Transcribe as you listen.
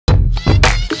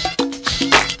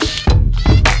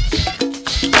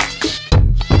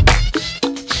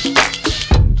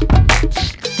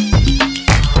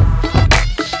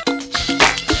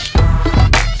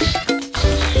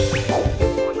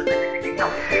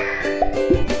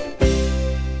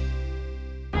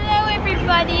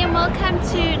welcome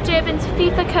to Durban's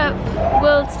FIFA Cup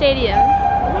World Stadium.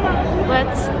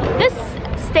 What? This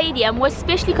stadium was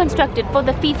specially constructed for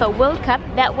the FIFA World Cup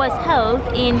that was held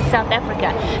in South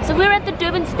Africa. So we're at the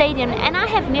Durban Stadium and I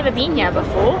have never been here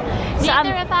before.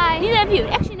 Neither have I. Neither have you.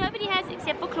 Actually nobody has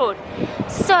except for Claude.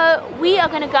 So we are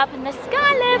going to go up in the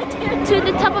sky lift to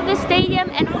the top of the stadium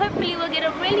and hopefully we'll get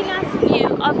a really nice view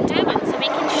of Durban so we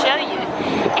can show you.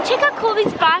 And check how cool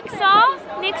these bikes are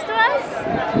next to us.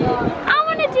 I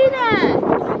want to do that.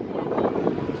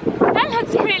 That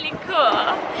looks really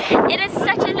cool. It is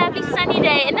such a lovely sunny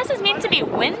day and this is meant to be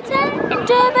winter in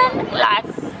Durban. Like,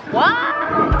 what?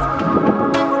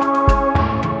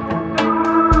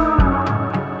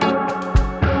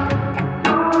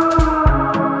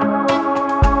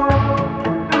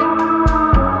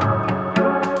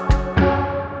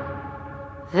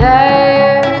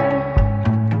 There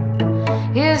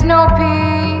is no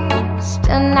peace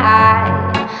tonight.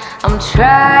 I'm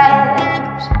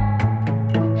trapped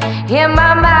in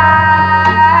my mind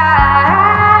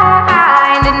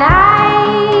and I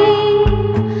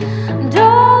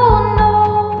don't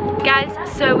know. Guys,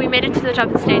 so we made it to the top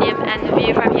of the stadium and the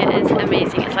view from here is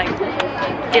amazing. It's like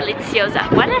deliciosa.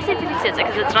 Why did I say deliciosa?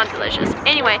 Because it's not delicious.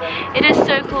 Anyway, it is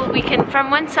so cool. We can, from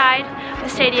one side of the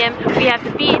stadium, we have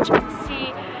the beach and the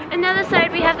sea. Another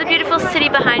side, we have the beautiful city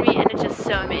behind me and it's just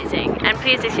so amazing. And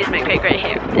please excuse my great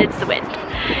hair. It's the wind.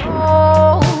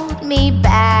 Hold me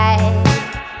back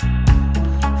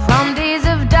from days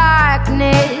of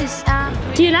darkness.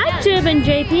 Do you like Durban,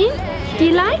 JP? Do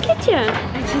you like it here?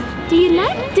 Do you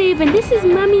like Durban? This is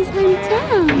Mummy's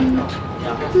hometown.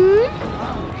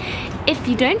 If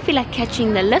you don't feel like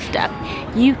catching the lift up,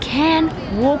 you can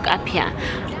walk up here.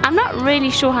 I'm not really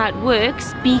sure how it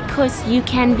works because you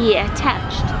can be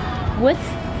attached with...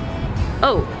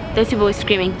 Oh, those people were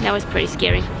screaming. That was pretty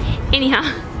scary. Anyhow,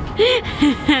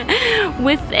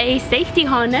 with a safety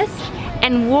harness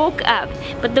and walk up.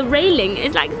 But the railing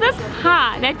is like this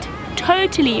high. That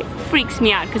totally freaks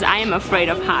me out because I am afraid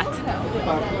of heights.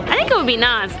 I think it would be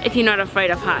nice if you're not afraid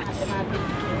of heights.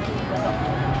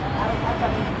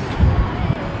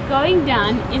 Going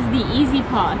down is the easy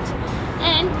part.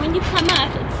 And when you come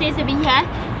up, it says over here,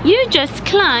 you just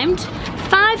climbed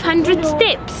 500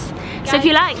 steps. So if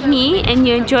you're like me and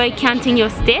you enjoy counting your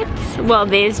steps, well,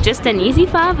 there's just an easy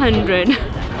 500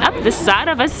 up the side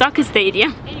of a soccer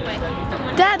stadium.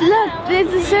 Dad, look,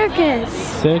 there's a circus.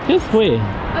 Circus? Where?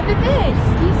 Over there.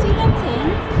 Do you see that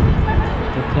tent?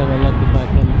 Let's have a look if I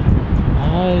can.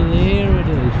 Oh, there it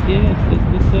is. Yes, it's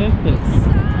the circus.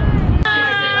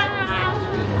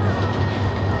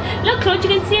 Look, Claude, you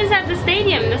can see inside the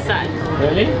stadium this side.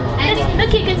 Really?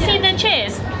 Look, you can see the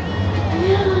chairs.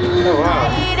 Oh, wow.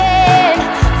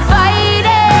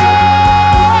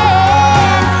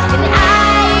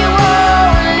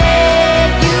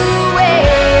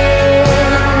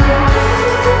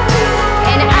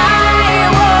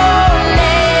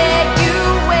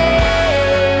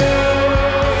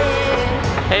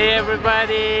 Hey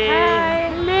everybody!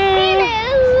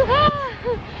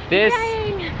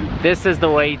 This is the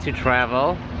way to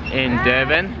travel in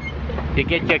Durban. You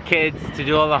get your kids to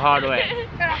do all the hard work.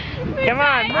 Come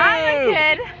on, move! I'm a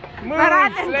kid, move, but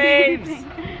I'm slaves!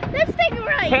 Let's take a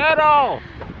ride. Pedal!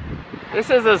 This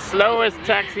is the slowest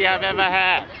taxi I've ever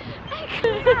had.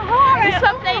 In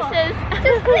some places.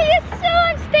 This thing is so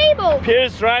unstable.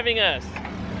 Pierre's driving us.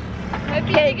 Hope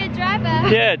you're a good driver.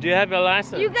 Pierre, do you have your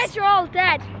license? You guys are all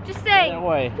dead. Just saying. That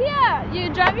way. Yeah, you're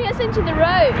driving us into the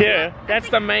road. Pierre, that's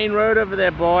the main road over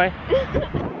there, boy.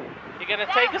 You're gonna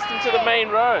take us into the main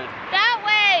road. That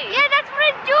way. Yeah, that's what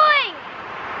I'm doing.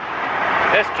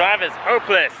 This driver's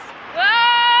hopeless. Whoa!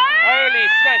 Holy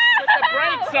smoke, put the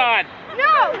brakes on.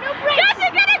 No brakes. Guys,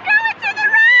 we're gonna go into the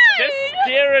road. Just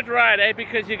steer it right, eh?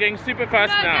 Because you're going super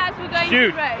fast No, now. guys, we're going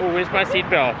Shoot. to the road. Oh, where's my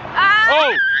seatbelt?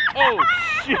 Ah. Oh,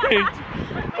 shoot.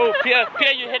 Oh, Pierre,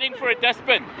 you're heading for a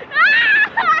dustbin.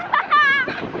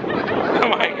 Oh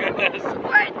my goodness.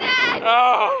 We're dead.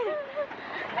 Oh.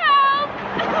 Help.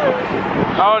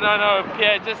 Oh, no,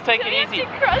 Pierre, just take it easy.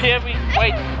 Pierre,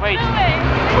 wait. No way.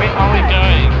 Where are we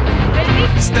going?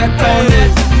 Step on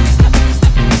it.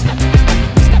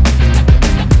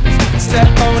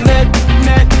 Step on it.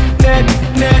 Net.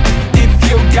 If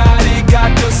you got it,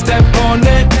 got to step on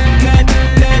it. Net.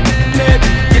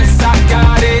 Yes, I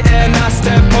got it and I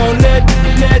step on it.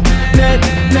 Net.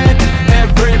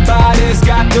 Everybody's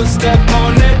got to step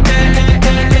on it.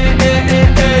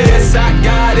 Yes, I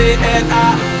got it and I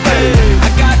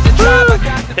got the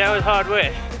drive. That was hard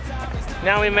work.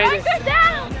 Now we made it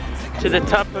to the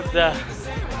top of the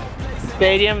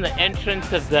stadium, the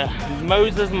entrance of the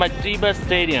MABHIDA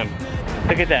Stadium.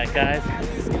 Look at that, guys.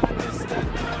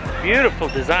 Beautiful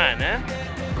design, eh?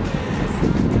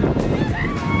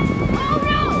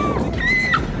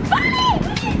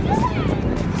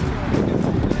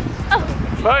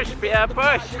 Push, Pia,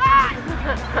 push!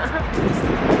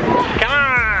 Come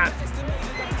on!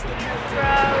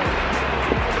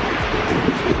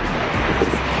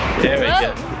 There we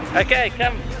go. Okay,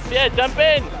 come, Pia, jump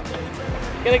in!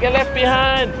 Gonna get left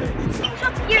behind!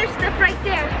 Your stuff right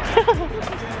there.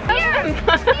 Here!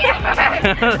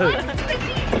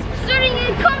 Starting a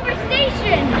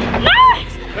conversation!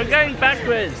 We're going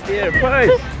backwards, dear, push!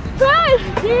 Push,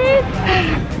 dude!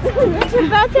 We're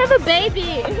about to have a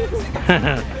baby.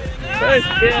 Push,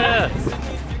 Pia!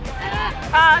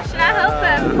 Should I help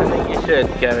him? I think you should,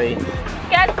 Gabby.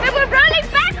 Yes, but we're running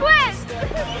backwards!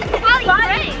 Well,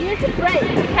 use the brake.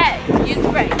 Okay, use the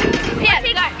brake. Yeah, go.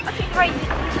 Okay, brake.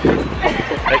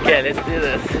 Okay, let's do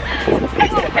this.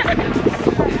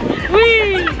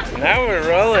 Whee! Now we're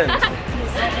rolling.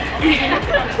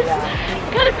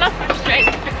 Gotta go for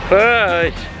straight.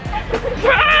 Push!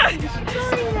 Push!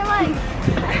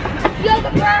 Yo,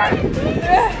 the bird!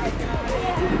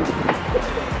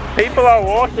 People are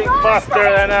walking faster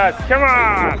than us. Come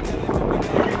on!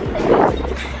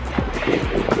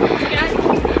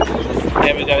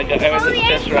 There we gotta go. Everything's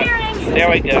just right. There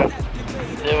we go.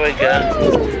 There we go.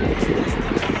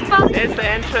 There's the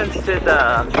entrance to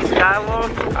the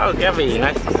skywalk. Oh, Gabby,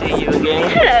 nice to see you again.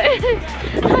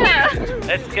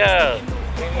 Let's go.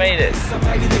 We made it.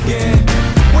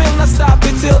 Will not stop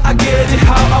until I get it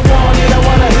how I want it. I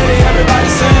wanna hear everybody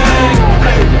sing.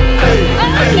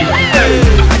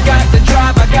 I got the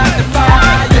drive, I got the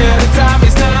fire. Yeah, the time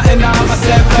is now and I'm a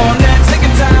step on it. Sick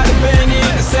and tired of being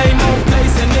in the same old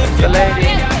place. And if you're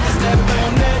lady, step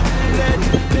on it.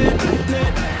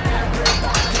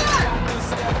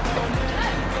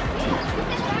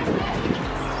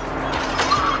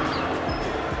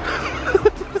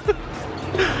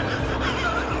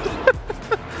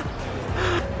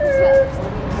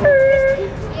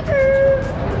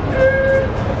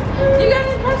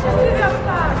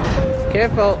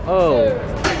 Careful. Oh,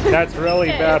 that's really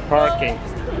bad parking.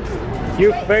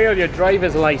 You failed your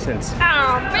driver's license.